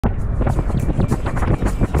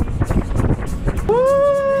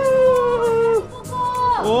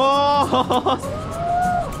ます。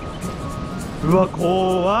うわ、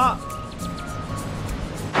怖っ。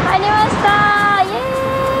入りました。イエ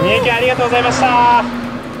ーイ。三重県ありがとうございました。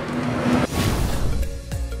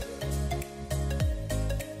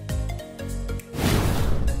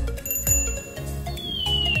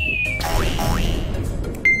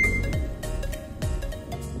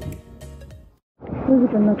ロジ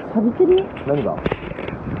君なんか錆びてるよ。何が？オ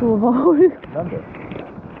ーバーオール。なんで？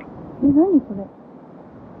何これ？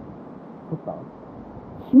取った？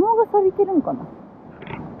紐が錆びてるんかな。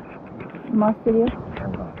回してるよ。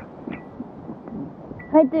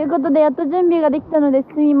はい、ということでやっと準備ができたので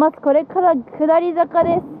進みます。これから下り坂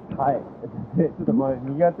です。はい。ちょっとこれ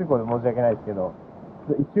右側通行で申し訳ないですけど、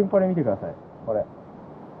一瞬これ見てください。これ。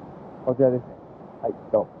こちらですね。はい、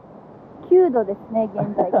どう9度ですね、現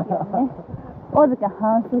在気温ね。大津くん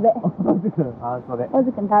半袖。半袖。大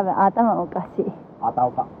津くん多分頭おかしい。あた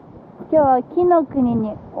おか。今日は紀の国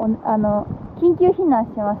に緊急避難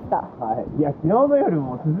しました。はい。いや、昨日の夜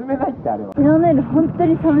もう涼めないってあれは。昨日の夜本当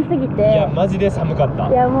に寒すぎて。いや、マジで寒かった。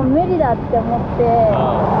いや、もう無理だって思って。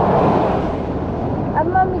あん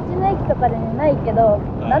ま道の駅とかでないけど、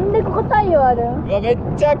なんでここ太陽あるん？うわ、めっ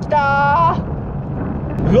ちゃ来た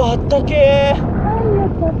ー。うわ、あったけー。太陽っ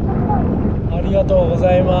てあったかい。ありがとうご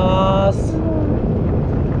ざいます。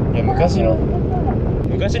いや、昔の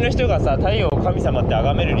人がさ、太陽を神様って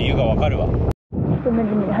崇める理由がわかるわ。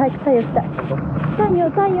早く太陽来た。太陽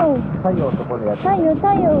太陽。太陽のところでやって。太陽太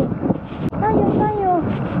陽。太陽太陽。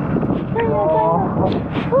太陽太陽。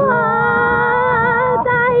うわー、太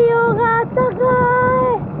陽があったか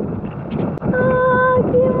い。あー、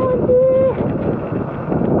気持ちいい。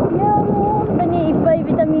いや、もう本当にいっぱい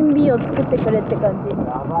ビタミン B を作ってくれって感じ。や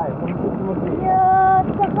ばい、本当に気持ちいい。いやー、あっ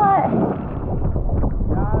たかい。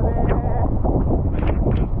やべー。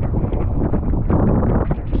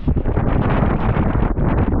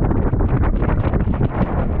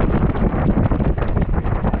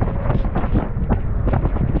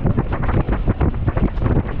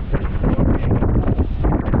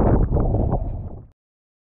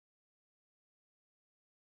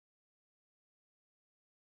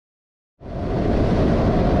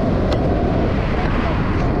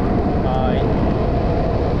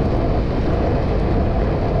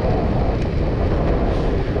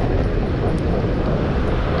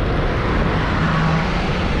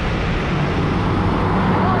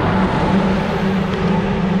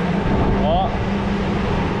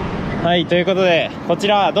はい、ということで、こち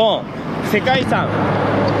らドン世界遺産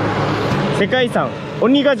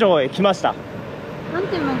鬼ヶ城へ来ました。なん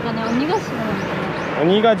ていうのかね、鬼ヶ城なのか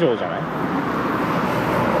な。鬼ヶ城じゃない？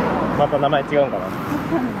また名前違うんかな。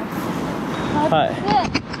はい、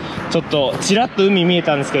ちょっとちらっと海見え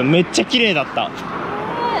たんですけど、めっちゃ綺麗だった。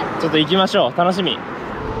ちょっと行きましょう。楽しみ。めっ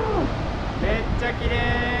ちゃ綺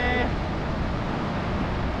麗。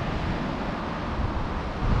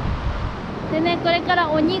でね、これから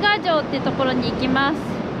鬼ヶ城ってところに行きます。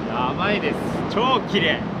やばいです。超綺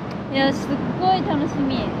麗。いや、すっごい楽し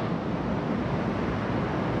み。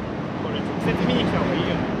これ直接見に来た方がいいよ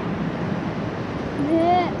ね。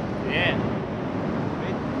ねえ。ねえ。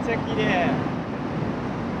めっちゃ綺麗。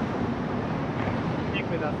見て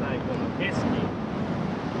ください、この景色。す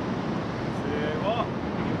ごっ。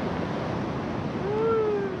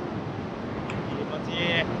気持ちい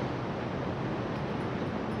い。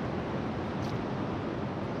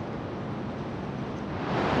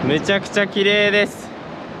めちゃくちゃ綺麗です。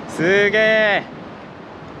すげえ。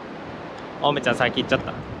おめちゃん先行っちゃっ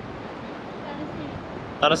た。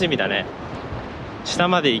楽しみだね。下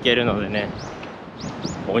まで行けるのでね。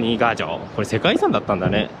鬼ヶ城、これ世界遺産だったんだ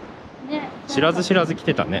ね。知らず知らず来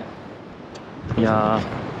てたね。いや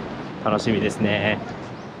ー、楽しみですね。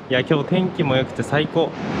いや、今日天気も良くて最高。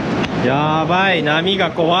やばい、波が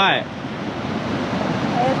怖い。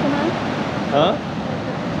早くない？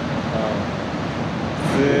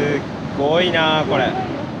すっごいなこれ。ね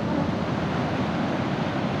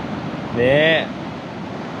え、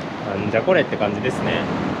なんじゃこれって感じですね。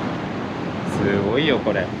すごいよ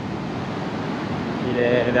これ。綺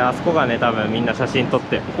麗で、あそこがね、多分みんな写真撮っ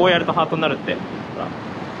て、こうやるとハートになるって。ほら、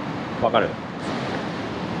わかる？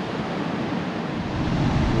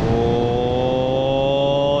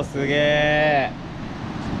おー、すげえ。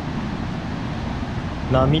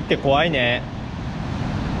波って怖いね。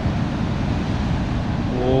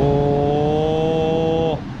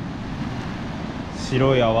おー、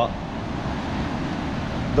白い泡。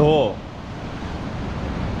どう？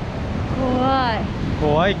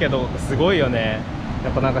怖いけどすごいよね。や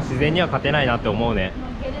っぱなんか自然には勝てないなって思うね。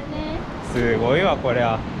負けるね。すごいわ、これ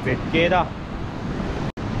は絶景だ。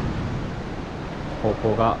こ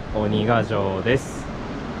こが鬼ヶ城です。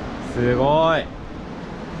すごい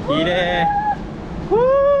綺麗。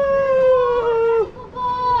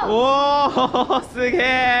おおすげ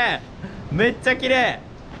え、めっちゃ綺麗。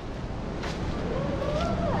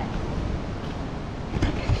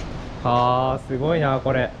あーすごいな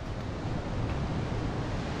これ。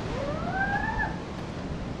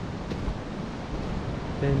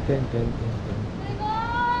てんてんてんてんてん。すごー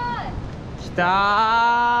い。きたー。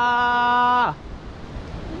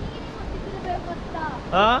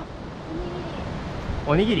あ？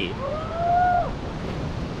おにぎり？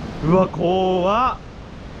うわ怖っ。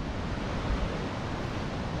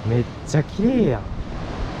めっちゃ綺麗やん。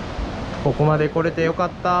ここまで来れてよかっ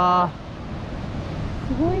た。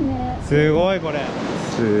すごいね。すごいこれ。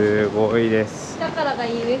すごいです。下からが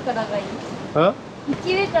いい、上からがいい。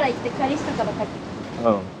一上から行って帰り下から帰ってくる。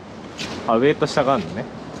うん。あ、上と下があるのね。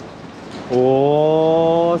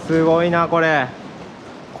おーすごいなこれ。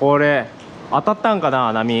これ当たったんか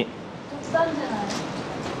な波。当たったんじゃない？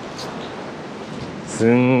す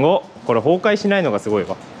んご。これ崩壊しないのがすごい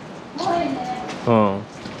わ。すごいね。うん。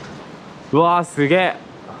うわーすげえ。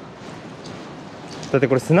だって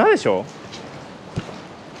これ砂でしょ。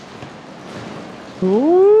うお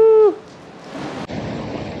ー。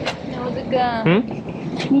ね、おずくん。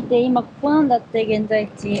見て、今ここなんだって現在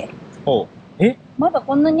地。おう。え？まだ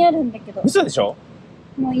こんなにあるんだけど。嘘でしょ。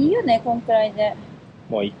もういいよね、こんくらいで。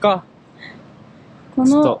もういいか。こ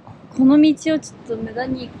ちょっとの道をちょっと無駄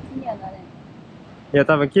に行く気にはなれん。いや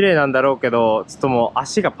多分綺麗なんだろうけど、ちょっともう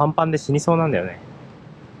足がパンパンで死にそうなんだよね。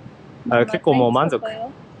結構もう満足。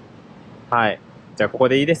はい。じゃあここ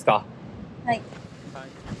でいいですか。はい。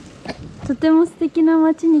とても素敵な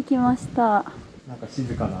街に来ました。なんか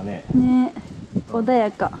静かなね。ね、穏や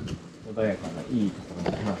か。穏やかないいとこ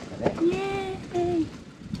ろに来ましたね。イ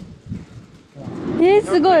エーイ。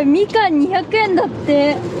すごい、みかん200円だっ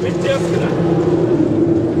て。めっちゃ安くな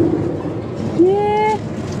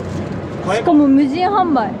い？しかも無人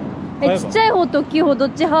販売。ちっちゃい方と大きい方ど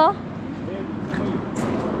っち派？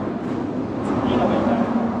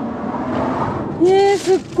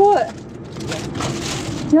すっごい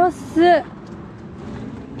安っ。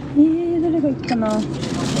どれがいいかな。ち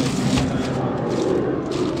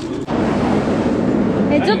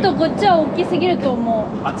ょっとこっちは大きすぎると思う。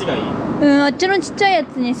あっちがいい？うん、あっちのちっちゃいや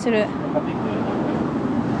つにする。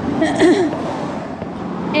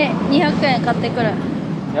200円買ってくる。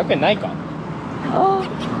200円ないか。あ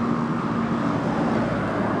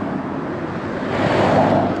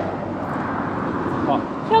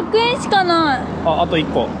100円しかない。あと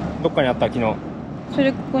1個どっかにあった昨日。そ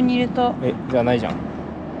れここに入れた。じゃあないじゃん。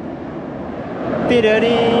テレリ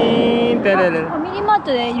ーンテレレ。ファミリーマー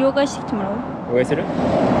トで両替してきてもらおう。お願いする？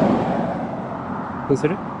どうす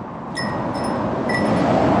る？ど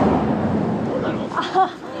うなの？そう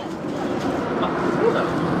なの？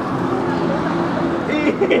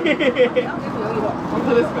本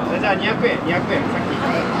当ですか？じゃあ200円、200円、さっき。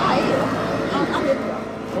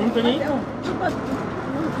本当に？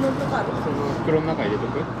袋の中入れと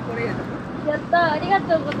く？やったー、ありが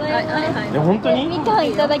とうございます。本当に？みかん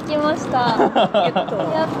いただきました。やった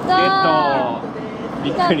ー。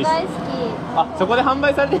みかん大好き。あ、そこで販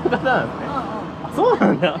売されてる方なんですね。そう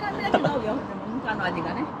なんだ。みかんの味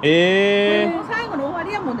がね。最後の終わ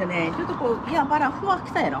りやもんでね、ちょっとこう、いや、バラふわ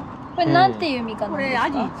きたやろ。これなんていうみかんなんですか？こ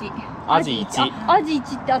れ、アジ1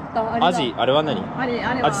ってあった。アジ、あれは何？あれ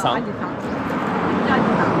はアジさん。こ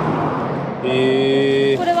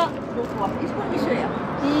れは一緒や。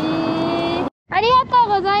ありがとう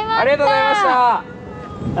ございました。ありがとうございました。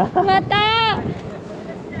また。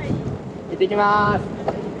行ってきます。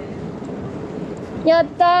やっ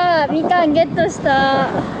たー、みかんゲットした。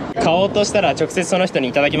買おうとしたら直接その人に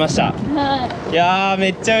いただきました。はい。いやーめ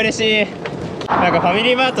っちゃ嬉しい。なんかファミ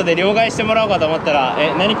リーマートで両替してもらおうかと思ったら、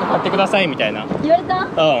何か買ってくださいみたいな。言われた？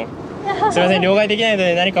すいません、両替できないの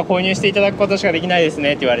で何か購入していただくことしかできないです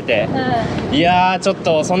ねって言われて、いやーちょっ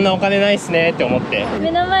とそんなお金ないっすねって思って。目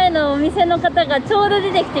の前のお店の方がちょうど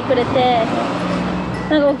出てきてくれて、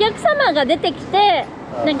なんかお客様が出てきて、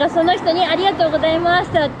なんかその人にありがとうございまし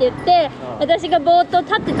たって言って、私がぼーっと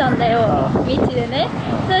立ってたんだよ、道でね。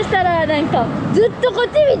そしたらなんかずっとこ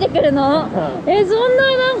っち見てくるの。そんな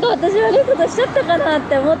なんか私悪いことしちゃったかなっ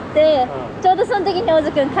て思って、ちょうどその時にオ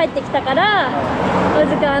ズくん帰ってきたから、オ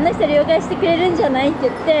ズくんあの人両替してくれるんじゃないって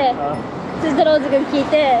言って、そしたらオズくん聞い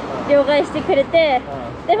て両替してくれて、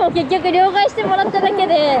でも結局両替してもらっただけ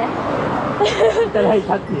で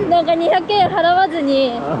なんか200円払わず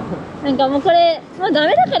に、なんかもうこれもうダ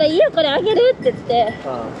メだからいいよこれあげるって言って、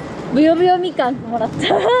ブヨブヨみかんもらったで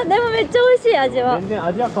もめっちゃ美味しい。味は全然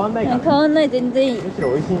味は変わんないから、変わんない。全然いい。むし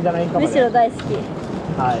ろ美味しいんじゃないかも、ね、むしろ大好き。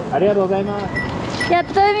はい、ありがとうございます。やっ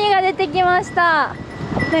と海が出てきました。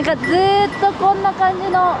なんかずーっとこんな感じ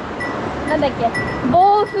の、なんだっけ、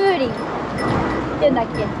暴風林っていうんだっ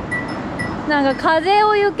け、なんか風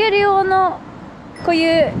を避ける用のこう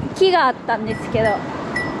いう木があったんですけど、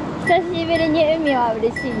久しぶりに海は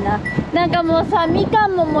嬉しいな。なんかもうさ、みか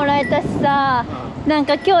んももらえたしさ、なん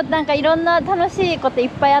か今日なんかいろんな楽しいこといっ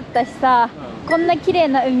ぱいあったしさ、こんな綺麗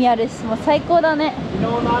な海あるし、もう最高だね。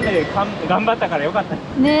昨日の雨で頑張ったからよかった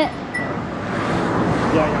ね。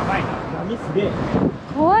いや、やばいな、波すげえ。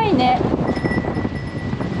怖いね。すご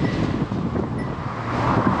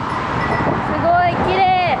い綺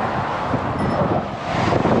麗。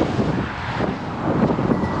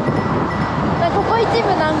ここ一部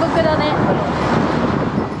南国だね。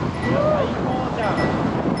最高じゃ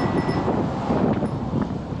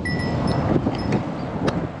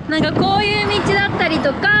ん。なんかこういう道だったり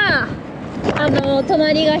とか、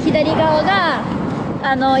隣が左側が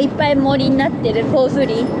いっぱい森になってる暴風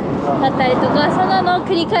林だったりとか、そんなのを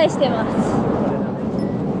繰り返してます。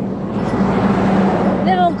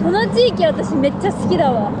でもこの地域私めっちゃ好き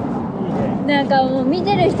だわ。なんかもう見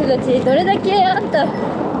てる人たちどれだけ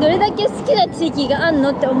好きな地域があんの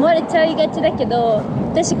って思われちゃいがちだけど、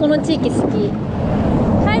私この地域好き。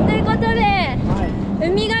はい、ということで、ウ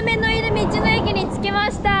ミガメのいる道の駅に着きま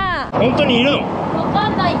した。本当にいるの？わか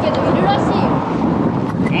んないけどいるらしいよ。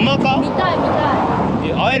ほんまか？見たい見たい。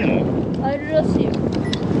会えるの？会えるらしいよ。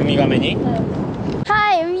ウミガメに？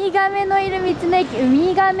はい、ウミガメのいる道の駅ウ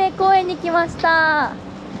ミガメ公園に来ました。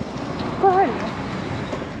これあるの？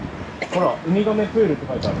ほら、ウミガメプールって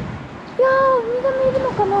書いてある。いやー、ウミガメいる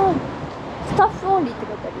のかな。スタッフオンリーって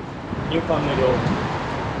書いてある。入館無料。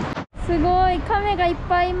すごい、カメがいっ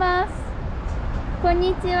ぱいいます。こん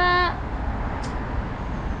にちは。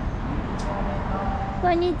こ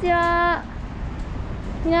んにちは。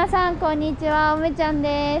皆さんこんにちは、おめちゃん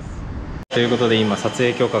です。ということで今撮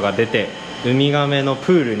影許可が出てウミガメの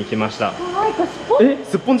プールに来ました。かわいい、これスッポン。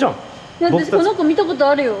すっぽんじゃん。私この子見たこと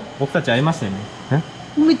あるよ。僕たち会いましたよね。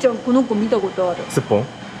おみちゃんこの子見たことある。すっぽん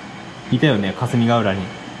いたよね、霞ヶ浦に。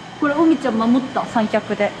これおみちゃん守った三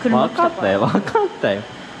脚で車来たから。分かったよ。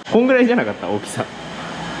こんぐらいじゃなかった大きさ。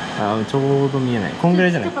ちょうど見えない。こんぐら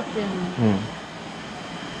いじゃない。ちっちゃかったよね。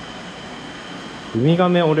ウミガ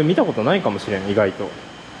メ俺見たことないかもしれん、意外と。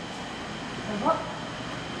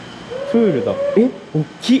プールだ。大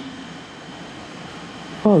きい。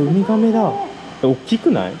ウミガメだ。大き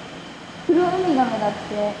くない？黒ウミガメだっ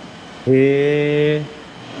て。へえ。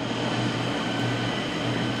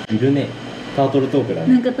いるね。タートルトークだ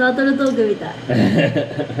ね。なんかタートルトークみたい。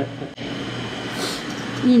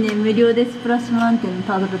いいね、無料でスプラッシュマウンテンの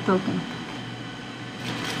タートルトークの。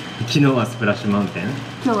昨日はスプラッシュマウンテン。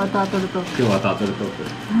今日はタートルトーク。今日はタートルトーク。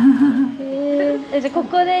じゃあこ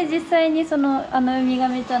こで実際にウミガ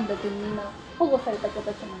メちゃんたちみんな保護された子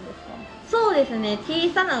たちなんですか？そうですね、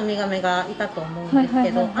小さなウミガメがいたと思うんです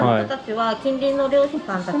けど、あの子たちは近隣の漁師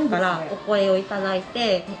さんたちからお声をいただい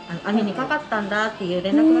て、網にかかったんだっていう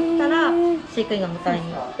連絡が来たら飼育員が迎え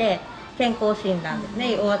に行って健康診断です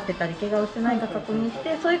ね、弱ってたり怪我をしてないか確認し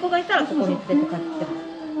て、そういう子がいたらここに連れて帰ってきてま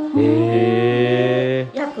す。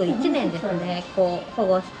約1年ですね、こう保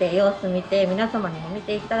護して様子見て皆様にも見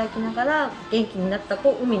ていただきながら元気になった子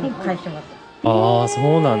を海に返します。ああ、そ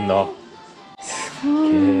うなんだ。な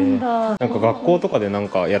んか学校とかでなん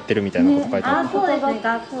かやってるみたいなこと書いてある。そうですね、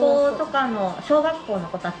学校とかの小学校の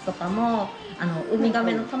子たちとかもウミガ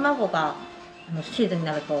メの卵がシーズンに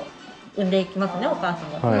なると産んでいきますね、お母さ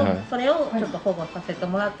んが。それをちょっと保護させて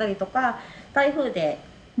もらったりとか、台風で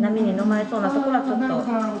波に飲まれそうなところはちょっ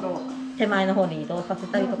と手前の方に移動させ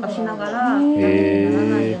たりとかしながらならない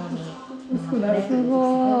ように。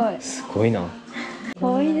すごいな。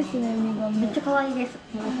可愛いですね、ウミガメ。めっちゃ可愛いです。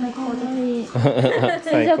最高で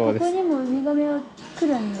す。じゃあここにもウミガメは来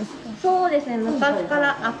るんですか？そうですね、昔か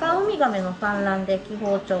ら赤ウミガメの産卵で紀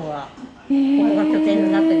宝町はここが拠点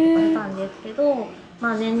になったりとかしたんですけど、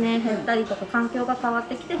年々減ったりとか環境が変わっ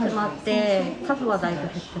てきてしまって数はだいぶ減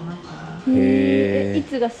ってますね。い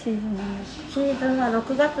つがシーズンなんですか？シーズンは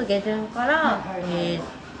6月下旬から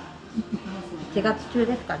4月中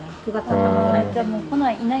ですかね。9月頭ぐらい。じゃあもう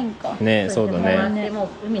いないんか。ね、そうだね。でも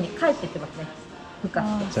海に帰ってってますね。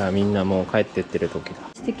じゃあみんなもう帰ってってる時だ。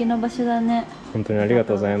素敵な場所だね。本当にありが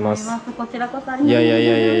とうございます。こちらこそありがとうござい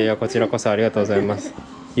ます。いやこちらこそありがとうございます。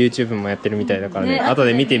YouTube もやってるみたいだからね、後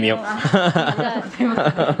で見てみよう。見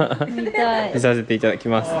させていただき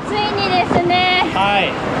ます。ついにですね、はい、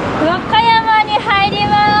和歌山に入り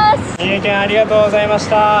ます。三重県ありがとうございまし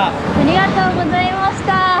た。ありがとうございまし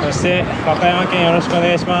た。そして和歌山県よろしくお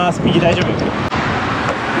願いします。右大丈夫？大丈夫。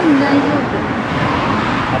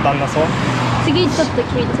当たんなそう？次ちょっとき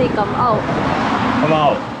ついかも。青。この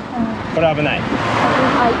青、これ危ない。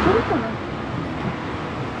あ、いけるかな。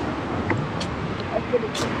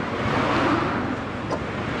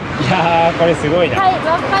いやー、これすごいな。はい、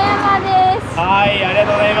和歌山です。はい、ありが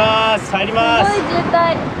とうございます。入ります。すごい渋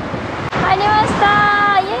滞。入りました。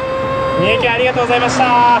イエーイ。三重県ありがとうございまし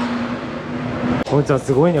た。こんちゃん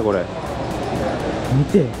すごいねこれ。見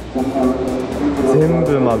て。全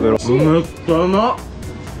部マグロ。めっちゃうまっ。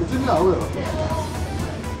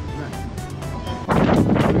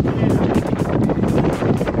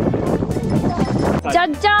じゃ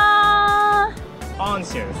じゃーん。本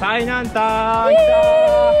州最南端。来た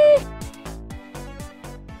ー。